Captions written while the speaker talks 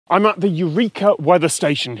I'm at the Eureka weather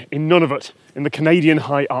station in Nunavut in the Canadian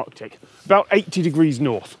high Arctic, about 80 degrees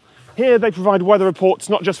north. Here they provide weather reports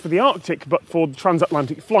not just for the Arctic, but for the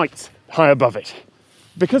transatlantic flights high above it.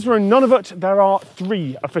 Because we're in Nunavut, there are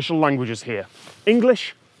 3 official languages here: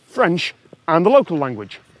 English, French, and the local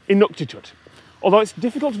language, Inuktitut. Although it's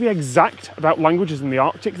difficult to be exact about languages in the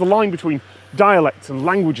Arctic, the line between dialects and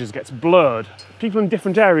languages gets blurred. People in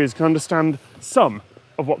different areas can understand some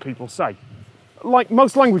of what people say. Like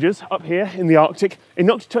most languages up here in the Arctic,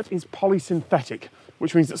 Inuktitut is polysynthetic,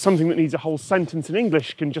 which means that something that needs a whole sentence in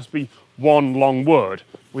English can just be one long word,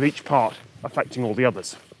 with each part affecting all the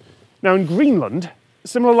others. Now in Greenland,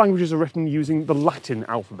 similar languages are written using the Latin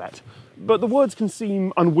alphabet, but the words can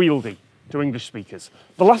seem unwieldy to English speakers.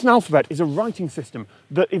 The Latin alphabet is a writing system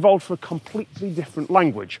that evolved for a completely different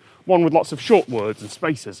language, one with lots of short words and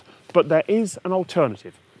spaces, but there is an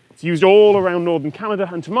alternative. It's used all around northern Canada,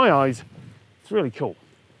 and to my eyes, it's really cool.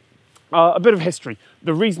 A bit of history.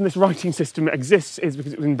 The reason this writing system exists is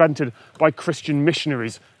because it was invented by Christian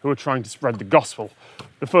missionaries who were trying to spread the gospel.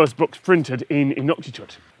 The first books printed in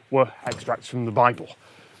Inuktitut were extracts from the Bible.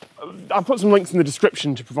 I've put some links in the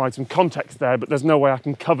description to provide some context there, but there's no way I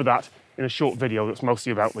can cover that in a short video that's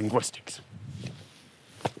mostly about linguistics.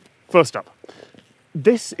 First up,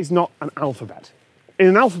 this is not an alphabet. In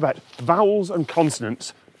an alphabet, vowels and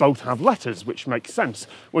consonants both have letters, which makes sense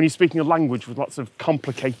when you're speaking a language with lots of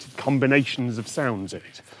complicated combinations of sounds in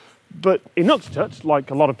it. But Inuktitut, like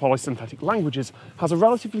a lot of polysynthetic languages, has a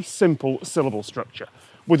relatively simple syllable structure.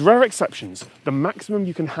 With rare exceptions, the maximum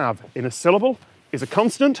you can have in a syllable is a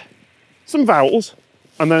consonant, some vowels,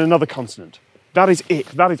 and then another consonant. That is it.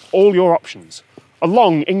 That is all your options. A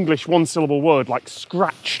long English one-syllable word like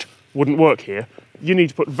scratched wouldn't work here. You need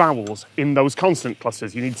to put vowels in those consonant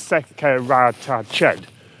clusters. You need sek, ke, ra, ta, ched.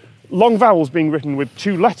 Long vowels being written with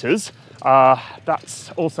 2 letters, that's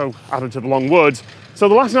also added to the long words, so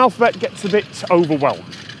the Latin alphabet gets a bit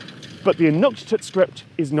overwhelmed. But the Inuktitut script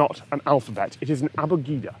is not an alphabet, it is an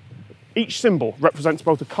abugida. Each symbol represents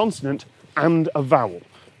both a consonant and a vowel.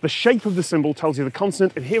 The shape of the symbol tells you the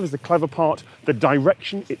consonant, and here is the clever part: the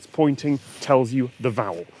direction it's pointing tells you the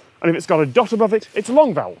vowel. And if it's got a dot above it, it's a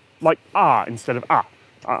long vowel, like ah instead of ah.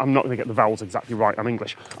 I'm not going to get the vowels exactly right, I'm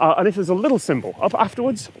English. And if there's a little symbol up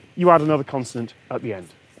afterwards, you add another consonant at the end.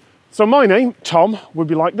 So my name, Tom, would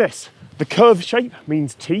be like this. The curved shape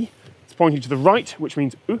means T. It's pointing to the right, which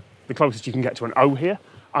means U, the closest you can get to an O here.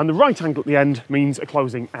 And the right angle at the end means a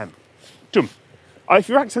closing M. Tum. If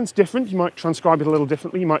your accent's different, you might transcribe it a little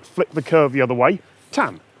differently. You might flip the curve the other way,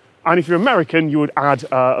 Tam. And if you're American, you would add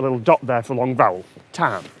a little dot there for a long vowel,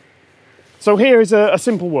 Tam. So here is a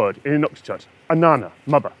simple word in Inuktitut. Anana,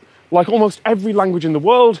 mother. Like almost every language in the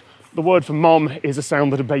world, the word for mom is a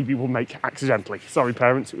sound that a baby will make accidentally. Sorry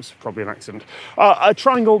parents, it was probably an accident. A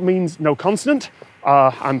triangle means no consonant,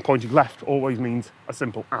 and pointing left always means a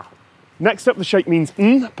simple ah. Next up, the shape means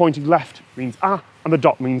n, pointing left means ah, and the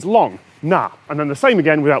dot means long, na. And then the same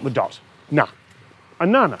again without the dot, na.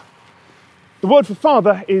 Anana. The word for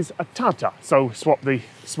father is a tata, so swap the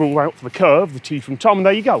small out for the curve, the T from Tom, and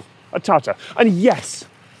there you go, a tata. And yes,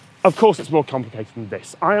 of course it's more complicated than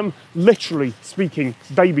this. I am literally speaking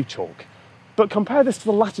baby talk. But compare this to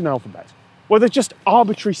the Latin alphabet, where there's just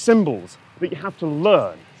arbitrary symbols that you have to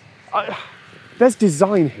learn. There's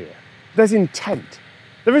design here. There's intent.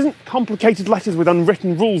 There isn't complicated letters with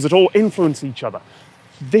unwritten rules that all influence each other.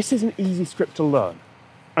 This is an easy script to learn.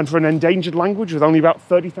 And for an endangered language with only about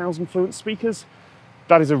 30,000 fluent speakers,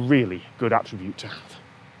 that is a really good attribute to have.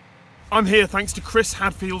 I'm here thanks to Chris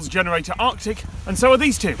Hadfield's Generator Arctic, and so are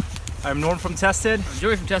these two. I'm Norm from Tested. I'm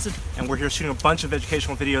Joey from Tested. And we're here shooting a bunch of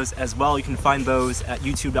educational videos as well. You can find those at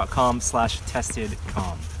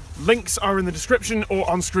youtube.com/testedcom. Links are in the description or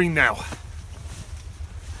on screen now.